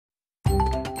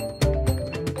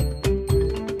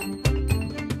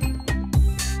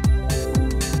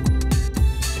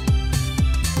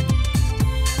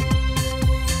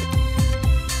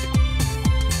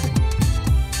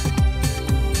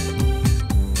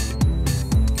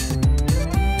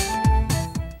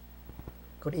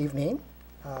good evening.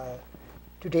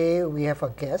 Today we have a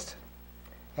guest,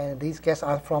 and these guests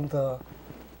are from the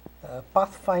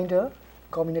Pathfinder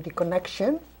Community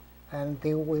Connection, and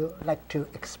they will like to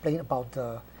explain about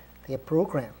their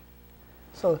program.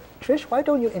 So, Trish, why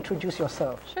don't you introduce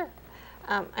yourself? Sure.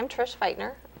 I'm Trish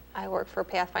Beitner. I work for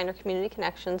Pathfinder Community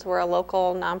Connections. We're a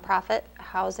local nonprofit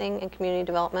housing and community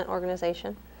development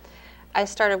organization. I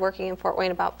started working in Fort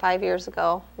Wayne about 5 years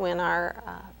ago when our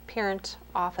parent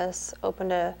office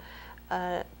opened a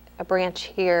branch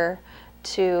here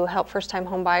to help first-time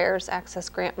home buyers access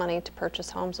grant money to purchase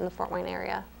homes in the Fort Wayne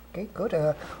area. Okay, good.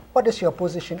 What is your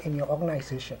position in your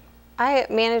organization? I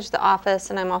manage the office,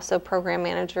 and I'm also program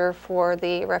manager for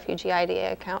the Refugee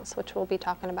IDA accounts, which we'll be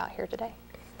talking about here today.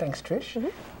 Thanks,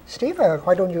 Trish. Steve,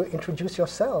 why don't you introduce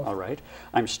yourself? All right.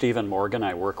 I'm Stephen Morgan.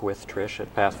 I work with Trish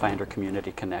at Pathfinder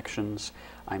Community Connections.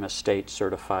 I'm a state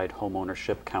certified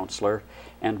homeownership counselor,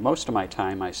 and most of my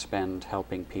time I spend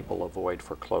helping people avoid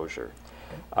foreclosure.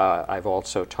 I've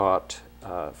also taught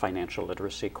financial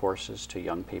literacy courses to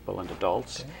young people and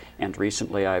adults, and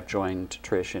recently I've joined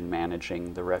Trish in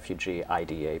managing the Refugee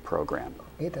IDA program.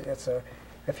 Okay, that's a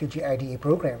Refugee IDA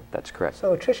program. That's correct.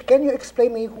 So, Trish, can you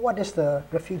explain me what is the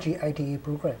Refugee IDA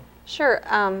program? Sure.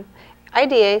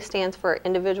 IDA stands for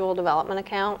Individual Development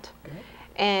Account,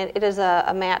 and it is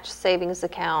a match savings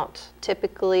account,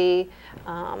 typically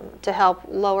to help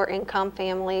lower income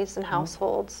families and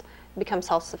households become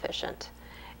self-sufficient.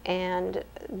 And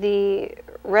the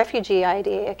Refugee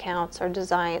IDA accounts are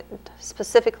designed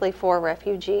specifically for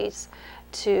refugees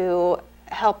to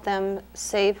help them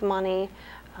save money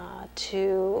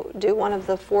to do one of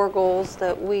the 4 goals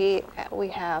that we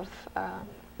have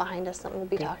behind us that we'll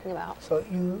be talking about. So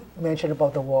you mentioned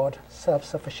about the word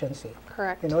self-sufficiency.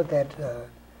 Correct. You know that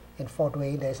in Fort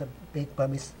Wayne there's a big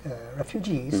Burmese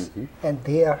refugees, and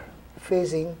they are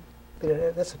facing,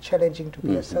 that's challenging to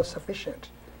be self-sufficient.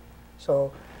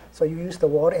 So you use the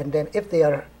word, and then if they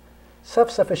are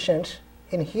self-sufficient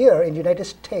in here in the United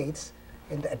States,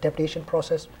 in the adaptation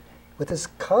process with this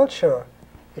culture,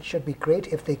 it should be great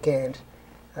if they can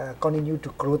continue to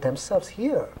grow themselves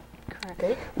here. Correct.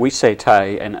 Okay? We say, Ty,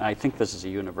 and I think this is a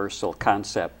universal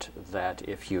concept, that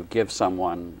if you give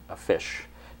someone a fish,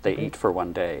 they eat for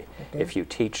one day. If you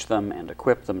teach them and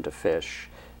equip them to fish,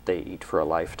 they eat for a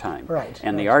lifetime. Right.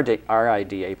 And the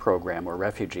RIDA program, or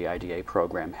Refugee IDA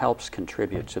program, helps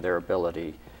contribute to their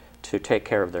ability to take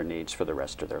care of their needs for the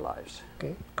rest of their lives.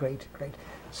 Okay, great, great.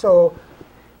 So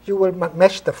you will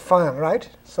match the fund, right?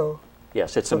 So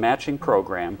yes, it's a matching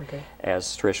program,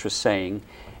 as Trish was saying,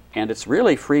 and it's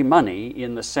really free money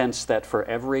in the sense that for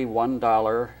every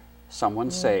 $1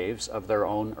 someone saves of their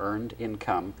own earned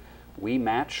income, we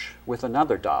match with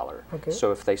another $1.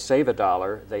 So if they save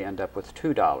 $1, they end up with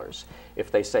 $2. If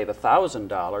they save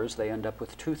 $1,000, they end up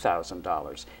with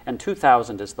 $2,000. And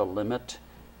 $2,000 is the limit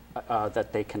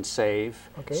that they can save,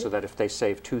 so that if they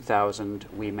save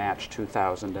 $2,000, we match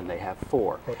 $2,000 and they have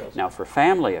 $4. Now for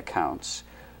family accounts,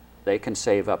 they can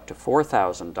save up to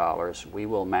 $4,000. We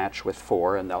will match with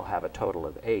 $4, and they'll have a total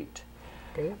of $8.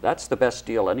 That's the best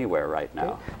deal anywhere right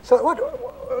now. So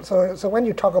so when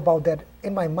you talk about that,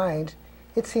 in my mind,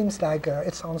 it seems like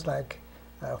it sounds like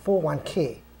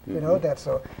 401k. You know that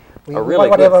we really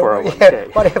whatever good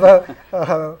 401k.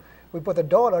 whatever we put a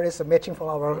dollar is a matching for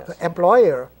our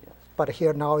employer, but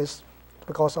here now is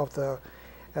because of the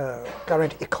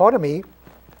current economy.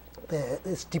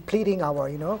 It's depleting our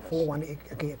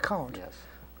 401k account.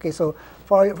 Okay, so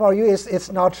for you it's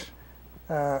not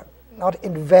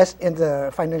invest in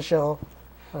the financial.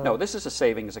 No, this is a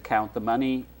savings account. The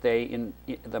money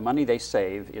they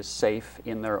save is safe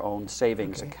in their own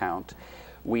savings account.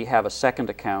 We have a second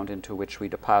account into which we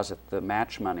deposit the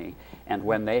match money, and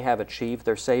when they have achieved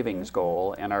their savings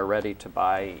goal and are ready to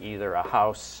buy either a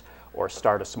house or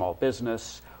start a small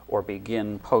business or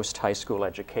begin post-high school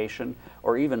education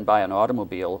or even buy an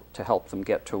automobile to help them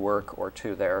get to work or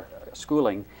to their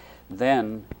schooling,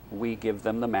 then we give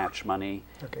them the match money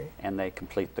and they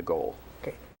complete the goal.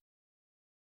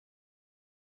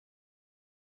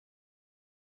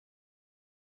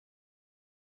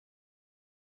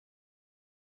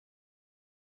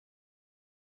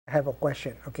 I have a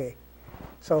question. Okay,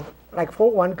 so like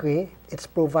 401k, it's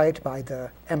provided by the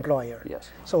employer. Yes.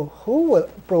 So who will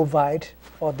provide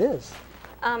for this?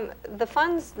 The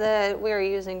funds that we are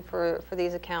using for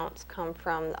these accounts come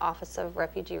from the Office of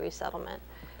Refugee Resettlement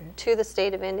to the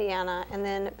state of Indiana, and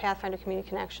then Pathfinder Community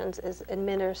Connections is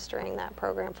administering that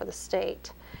program for the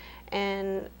state.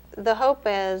 And the hope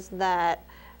is that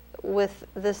with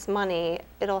this money,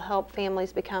 it'll help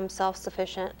families become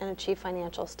self-sufficient and achieve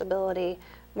financial stability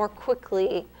more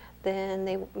quickly than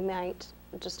they might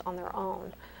just on their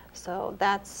own. So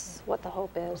that's what the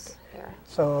hope is here.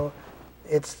 So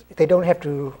they don't have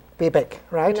to pay back,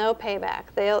 right? No payback.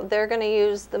 They're going to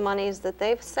use the monies that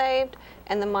they've saved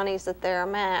and the monies that they're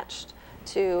matched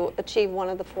to achieve one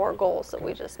of the 4 goals that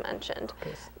we just mentioned.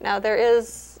 Okay. Now there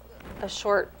is a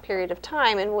short period of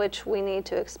time in which we need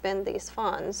to expend these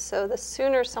funds. So the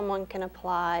sooner someone can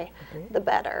apply, the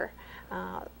better.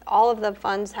 All of the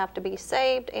funds have to be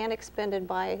saved and expended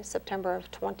by September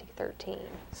of 2013.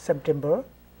 September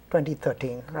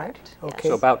 2013, right? Correct, yes. Okay.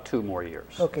 So about 2 more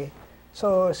years. Okay.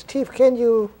 So Steve, can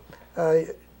you,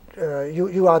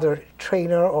 you are the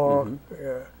trainer or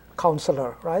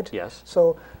counselor, right? Yes.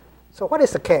 So what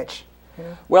is the catch?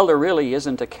 Well, there really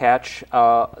isn't a catch.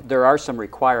 There are some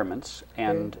requirements,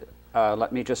 and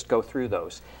let me just go through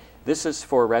those. This is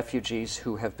for refugees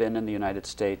who have been in the United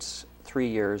States 3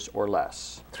 years or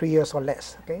less. 3 years or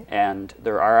less, okay? And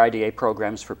there are IDA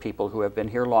programs for people who have been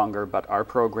here longer, but our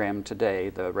program today,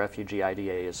 the Refugee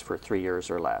IDA, is for 3 years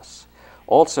or less.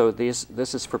 Also, this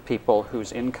is for people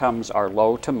whose incomes are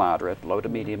low to moderate, low to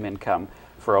medium income.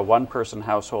 For a 1-person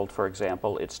household, for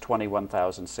example, it's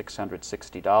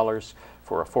 $21,660.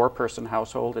 For a 4-person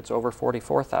household, it's over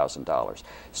 $44,000.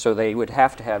 So they would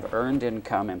have to have earned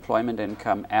income, employment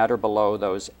income, at or below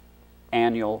those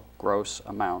annual gross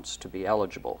amounts to be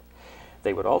eligible.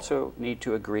 They would also need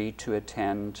to agree to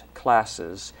attend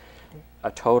classes,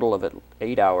 a total of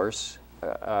 8 hours,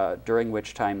 during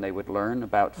which time they would learn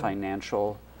about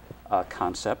financial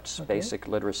concepts, basic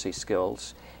literacy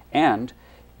skills, and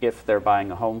if they're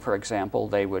buying a home, for example,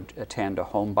 they would attend a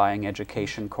home buying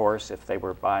education course. If they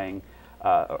were buying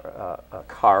a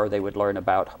car, they would learn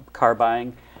about car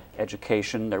buying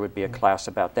education. There would be a class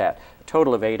about that. A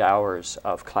total of 8 hours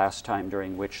of class time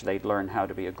during which they'd learn how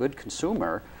to be a good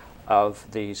consumer of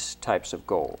these types of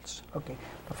goals. Okay.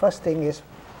 The first thing is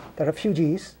the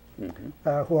refugees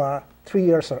who are 3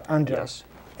 years or under. Yes.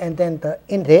 And then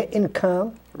their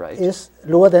income Right. is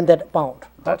lower than that amount.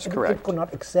 That's correct. It could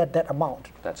not exceed that amount.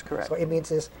 That's correct. So it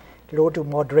means it's low to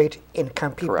moderate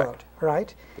income people, Correct.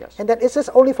 right? Yes. And then is this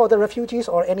only for the refugees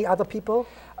or any other people?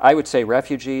 I would say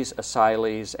refugees,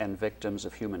 asylees, and victims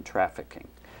of human trafficking.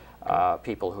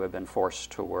 People who have been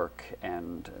forced to work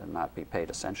and not be paid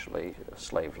essentially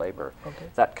slave labor. Okay.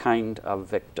 That kind of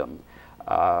victim.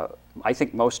 I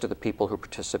think most of the people who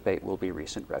participate will be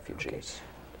recent refugees.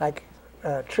 Like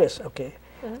Trish, okay.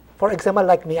 For example,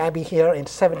 like me, I've been here in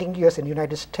 17 years in the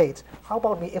United States. How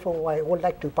about me if I would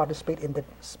like to participate in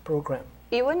this program?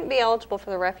 You wouldn't be eligible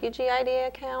for the refugee IDA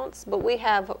accounts, but we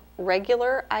have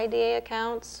regular IDA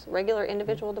accounts, regular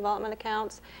individual development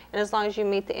accounts, and as long as you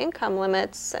meet the income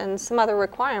limits and some other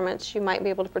requirements, you might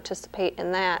be able to participate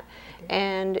in that.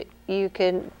 And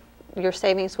your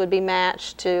savings would be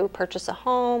matched to purchase a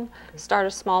home, start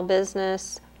a small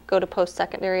business, go to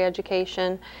post-secondary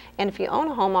education, and if you own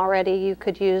a home already, you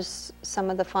could use some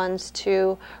of the funds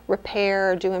to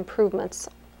repair or do improvements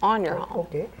on your home.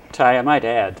 Okay. Ty, I might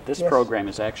add, this Yes. program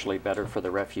is actually better for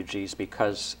the refugees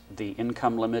because the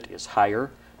income limit is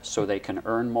higher, so they can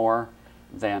earn more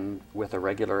than with a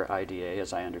regular IDA,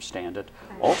 as I understand it.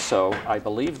 Also, I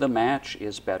believe the match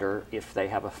is better if they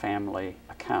have a family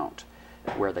account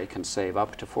where they can save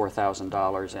up to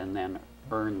 $4,000 and then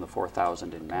earn the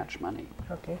 $4,000 in match money.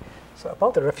 Okay. So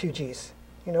about the refugees,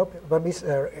 you know, Burmese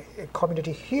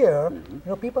community here, you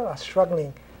know, people are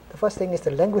struggling. The first thing is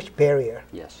the language barrier.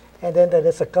 Yes. And then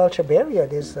there's a culture barrier.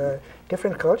 There's a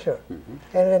different culture. And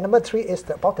then number 3 is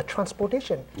about the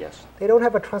transportation. Yes. They don't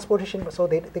have a transportation, so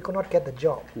they could not get the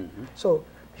job. So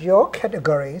your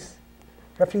categories,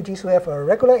 refugees who have a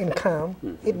regular income,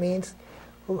 it means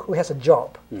who has a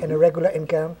job and a regular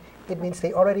income, it means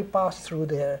they already passed through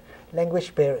the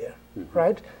language barrier,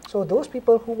 right? So those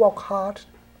people who work hard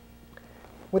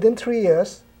within 3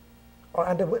 years, or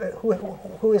under,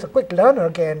 who is a quick learner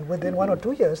again, within 1 or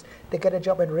 2 years, they get a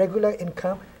job and regular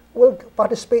income, will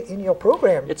participate in your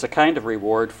program. It's a kind of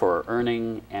reward for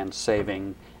earning and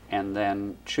saving and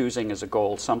then choosing as a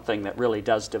goal something that really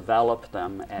does develop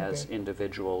them as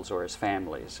individuals or as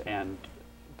families. And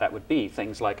that would be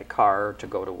things like a car to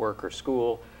go to work or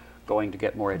school, going to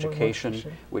get more education,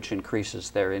 which increases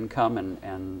their income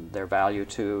and their value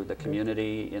to the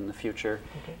community in the future.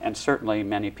 And certainly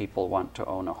many people want to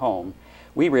own a home.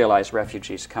 We realize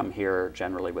refugees come here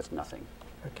generally with nothing.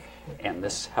 And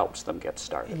this helps them get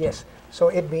started. Yes, so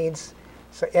it means,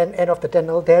 so end of the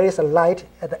tunnel, there is a light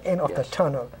at the end of the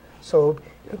tunnel. So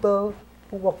people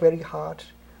who work very hard,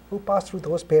 who pass through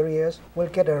those barriers, will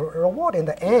get a reward in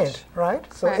the end,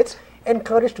 right? So it's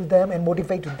encouraged to them and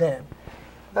motivate to them.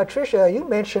 Tricia, you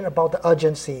mentioned about the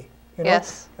urgency. You know?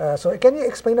 Yes. So can you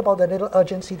explain about the little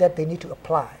urgency that they need to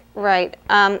apply? Right.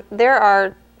 There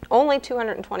are only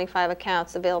 225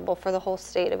 accounts available for the whole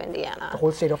state of Indiana. The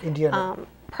whole state of Indiana.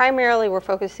 Primarily, we're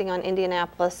focusing on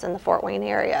Indianapolis and the Fort Wayne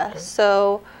area.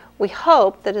 So we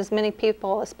hope that as many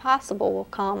people as possible will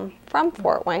come from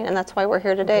Fort Wayne, and that's why we're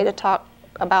here today to talk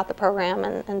about the program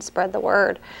and spread the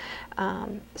word.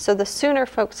 So the sooner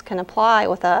folks can apply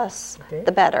with us,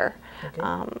 the better.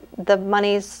 The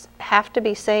monies have to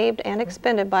be saved and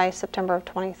expended by September of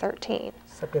 2013.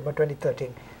 September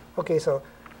 2013. Okay, so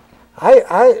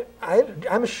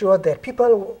I'm sure that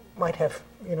people might have,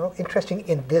 interesting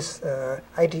in this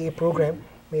IDA program,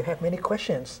 may have many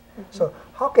questions. So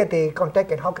how can they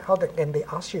contact and how can they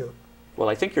ask you? Well,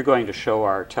 I think you're going to show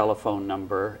our telephone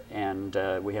number, and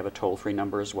we have a toll-free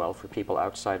number as well for people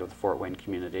outside of the Fort Wayne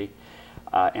community.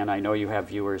 And I know you have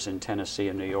viewers in Tennessee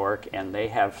and New York, and they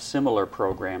have similar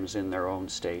programs in their own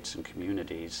states and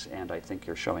communities, and I think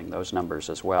you're showing those numbers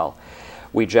as well.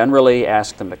 We generally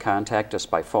ask them to contact us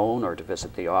by phone or to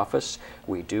visit the office.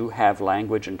 We do have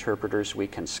language interpreters we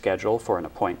can schedule for an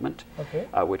appointment,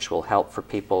 which will help for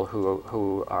people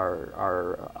who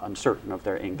are uncertain of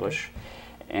their English.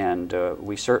 And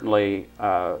we certainly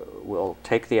will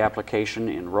take the application,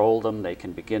 enroll them, they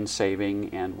can begin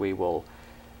saving, and we will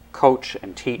coach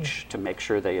and teach to make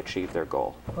sure they achieve their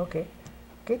goal. Okay,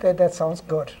 that sounds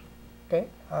good. Okay,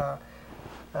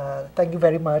 thank you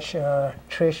very much,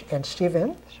 Trish and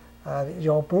Stephen.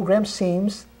 Your program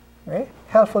seems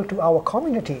helpful to our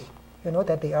community.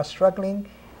 That they are struggling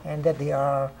and that they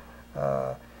are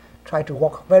trying to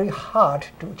work very hard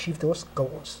to achieve those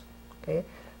goals. Okay,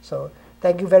 so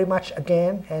thank you very much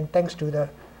again, and thanks to the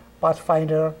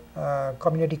Pathfinder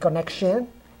Community Connection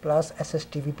plus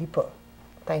SSTV people.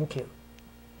 Thank you.